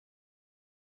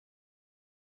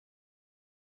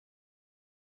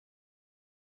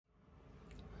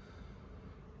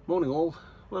Morning all,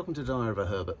 welcome to Diary of a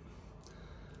Herbert.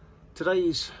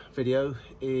 Today's video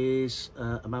is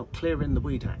about clearing the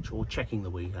weed hatch or checking the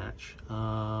weed hatch.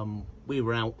 We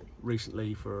were out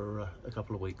recently for a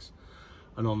couple of weeks,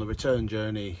 and on the return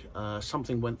journey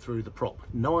something went through the prop.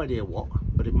 No idea what,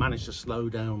 but it managed to slow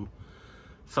down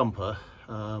Thumper,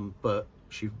 but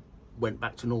she went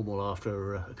back to normal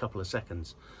after a couple of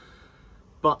seconds.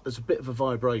 But there's a bit of a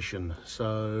vibration,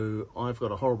 so I've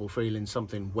got a horrible feeling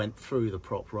something went through the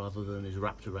prop rather than is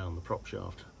wrapped around the prop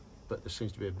shaft. But there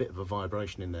seems to be a bit of a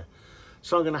vibration in there.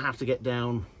 So I'm going to have to get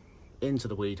down into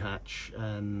the weed hatch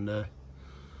and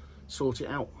sort it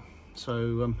out.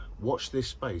 So watch this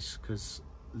space, because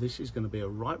this is going to be a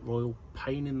right royal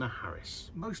pain in the Harris.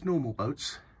 Most normal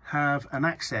boats have an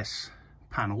access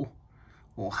panel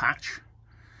or hatch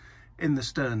in the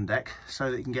stern deck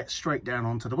so that you can get straight down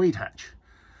onto the weed hatch.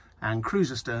 And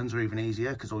cruiser sterns are even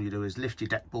easier because all you do is lift your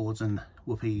deck boards and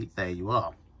whoopee, there you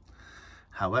are.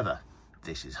 However,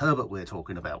 this is Herbert we're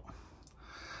talking about.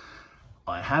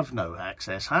 I have no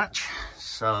access hatch,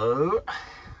 so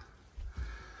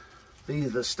these are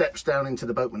the steps down into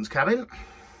the boatman's cabin,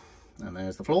 and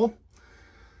there's the floor.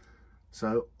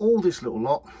 So all this little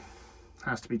lot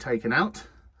has to be taken out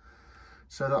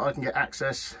so that I can get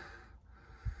access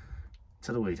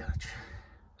to the weed hatch.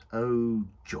 Oh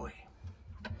joy.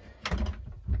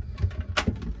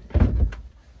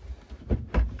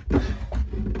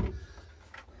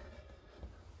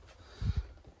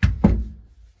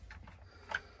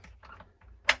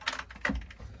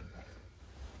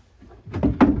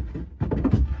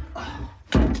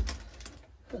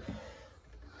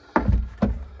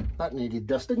 That needed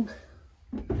dusting.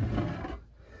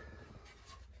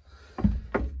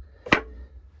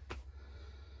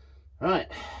 Right,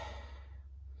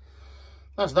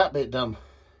 that's that bit done.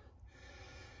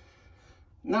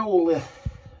 Now all the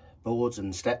boards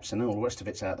and steps and all the rest of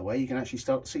it's out of the way, you can actually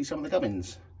start to see some of the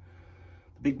gubbins.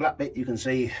 The big black bit you can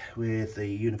see with the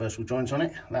universal joints on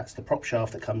it, that's the prop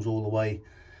shaft that comes all the way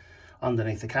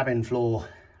underneath the cabin floor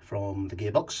from the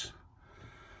gearbox.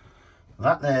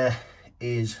 That there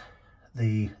is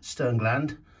the stern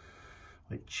gland,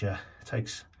 which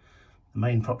takes the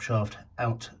main prop shaft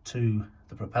out to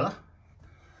the propeller.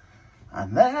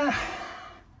 And there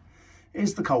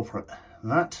is the culprit.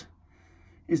 That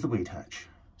is the weed hatch,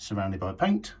 surrounded by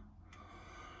paint.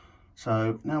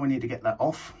 So now we need to get that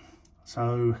off.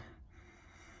 So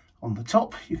on the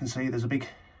top you can see there's a big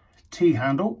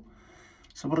T-handle.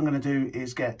 So what I'm going to do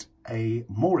is get a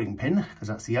mooring pin, because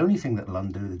that's the only thing that'll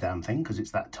undo the damn thing, because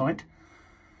it's that tight.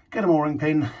 Get a mooring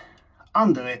pin,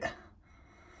 undo it,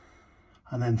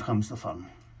 and then comes the fun.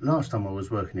 Last time I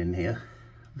was working in here,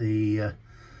 the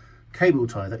cable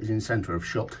tie that is in centre of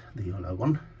shot, the yellow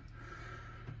one,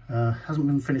 hasn't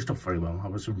been finished off very well. I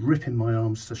was ripping my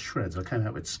arms to shreds. I came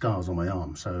out with scars on my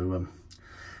arm, so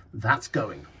that's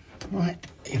going. Right,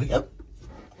 here we go.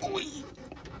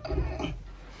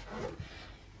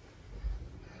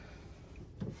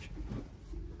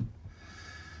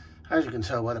 As you can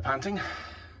tell by the panting,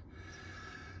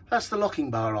 that's the locking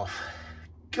bar off.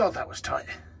 God, that was tight.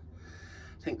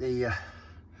 I think the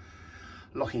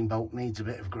locking bolt needs a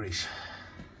bit of grease.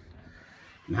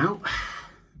 Now,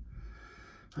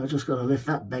 I've just got to lift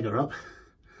that beggar up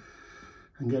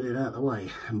and get it out of the way.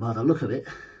 And by the look of it,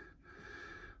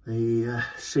 the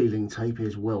sealing tape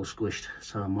is well squished,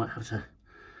 so I might have to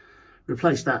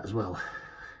replace that as well.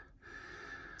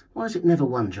 Why is it never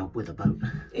one job with a boat?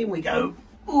 In we go.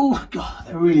 Oh God,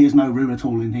 there really is no room at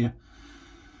all in here.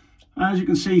 As you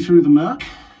can see through the murk,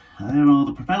 there are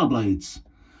the propeller blades.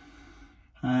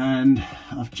 And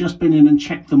I've just been in and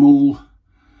checked them all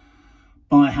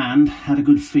by hand, had a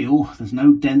good feel. There's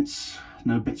no dents,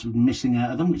 no bits missing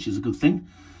out of them, which is a good thing.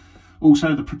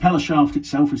 Also, the propeller shaft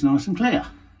itself is nice and clear.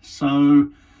 So,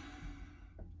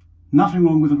 nothing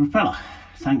wrong with the propeller,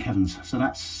 thank heavens. So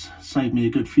that's saved me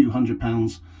a good few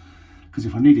 £100, because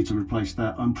if I needed to replace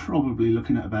that, I'm probably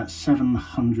looking at about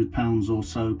 £700 or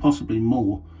so, possibly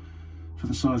more, for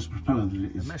the size of the propeller that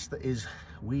it is. The mess that is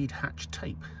weed hatch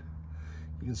tape.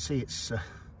 You can see it's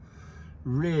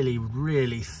really,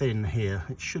 really thin here.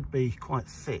 It should be quite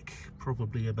thick,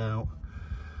 probably about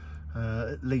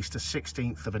at least a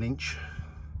 1/16 of an inch.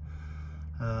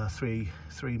 3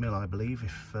 mil, I believe,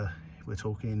 if we're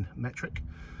talking metric.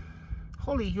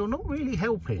 Holly, you're not really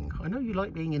helping. I know you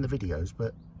like being in the videos,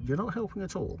 but you're not helping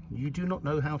at all. You do not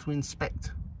know how to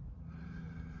inspect.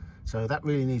 So that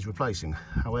really needs replacing.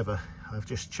 However, I've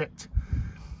just checked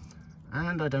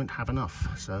and I don't have enough.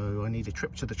 So I need a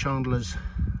trip to the chandlers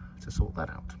to sort that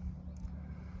out.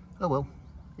 Oh well,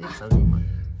 it's only my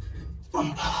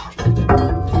bumper.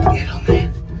 Get on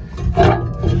there.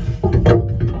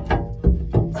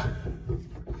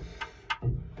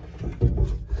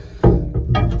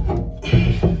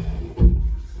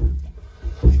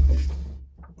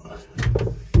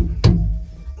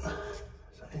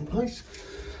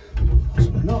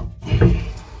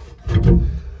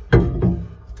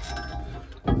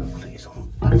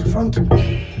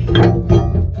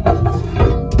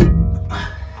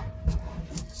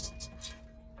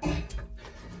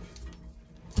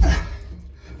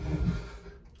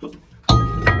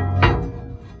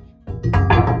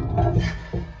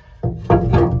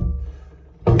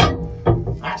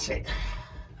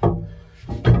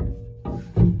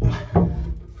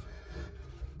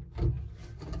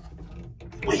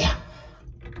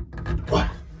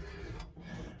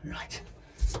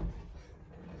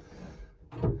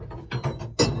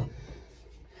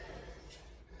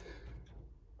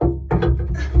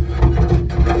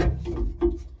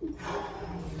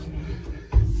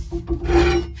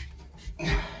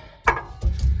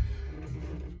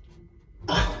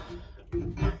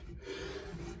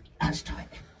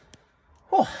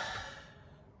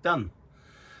 done.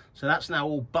 So that's now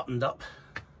all buttoned up,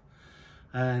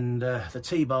 and the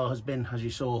T-bar has been, as you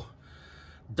saw,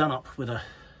 done up with a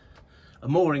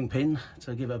mooring pin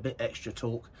to give it a bit extra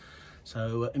torque.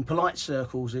 So in polite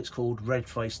circles it's called red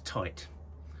face tight.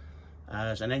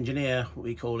 As an engineer, what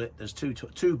we call it, there's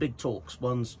two big torques.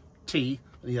 One's T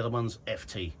and the other one's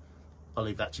FT. I'll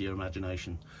leave that to your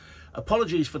imagination.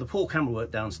 Apologies for the poor camera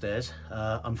work downstairs.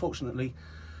 Unfortunately,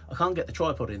 I can't get the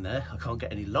tripod in there. I can't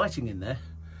get any lighting in there.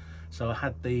 So I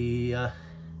had the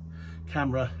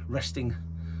camera resting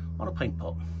on a paint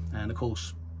pot. And of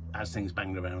course, as things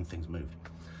banged around, things moved.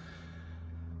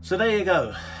 So there you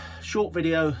go. Short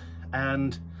video,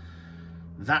 and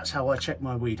that's how I check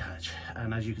my weed hatch.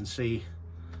 And as you can see,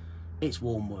 it's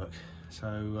warm work.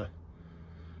 So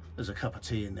there's a cup of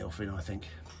tea in the offing, I think.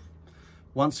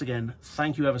 Once again,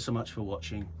 thank you ever so much for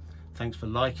watching. Thanks for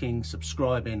liking,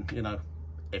 subscribing. You know,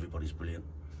 everybody's brilliant.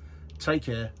 Take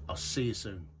care. I'll see you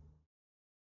soon.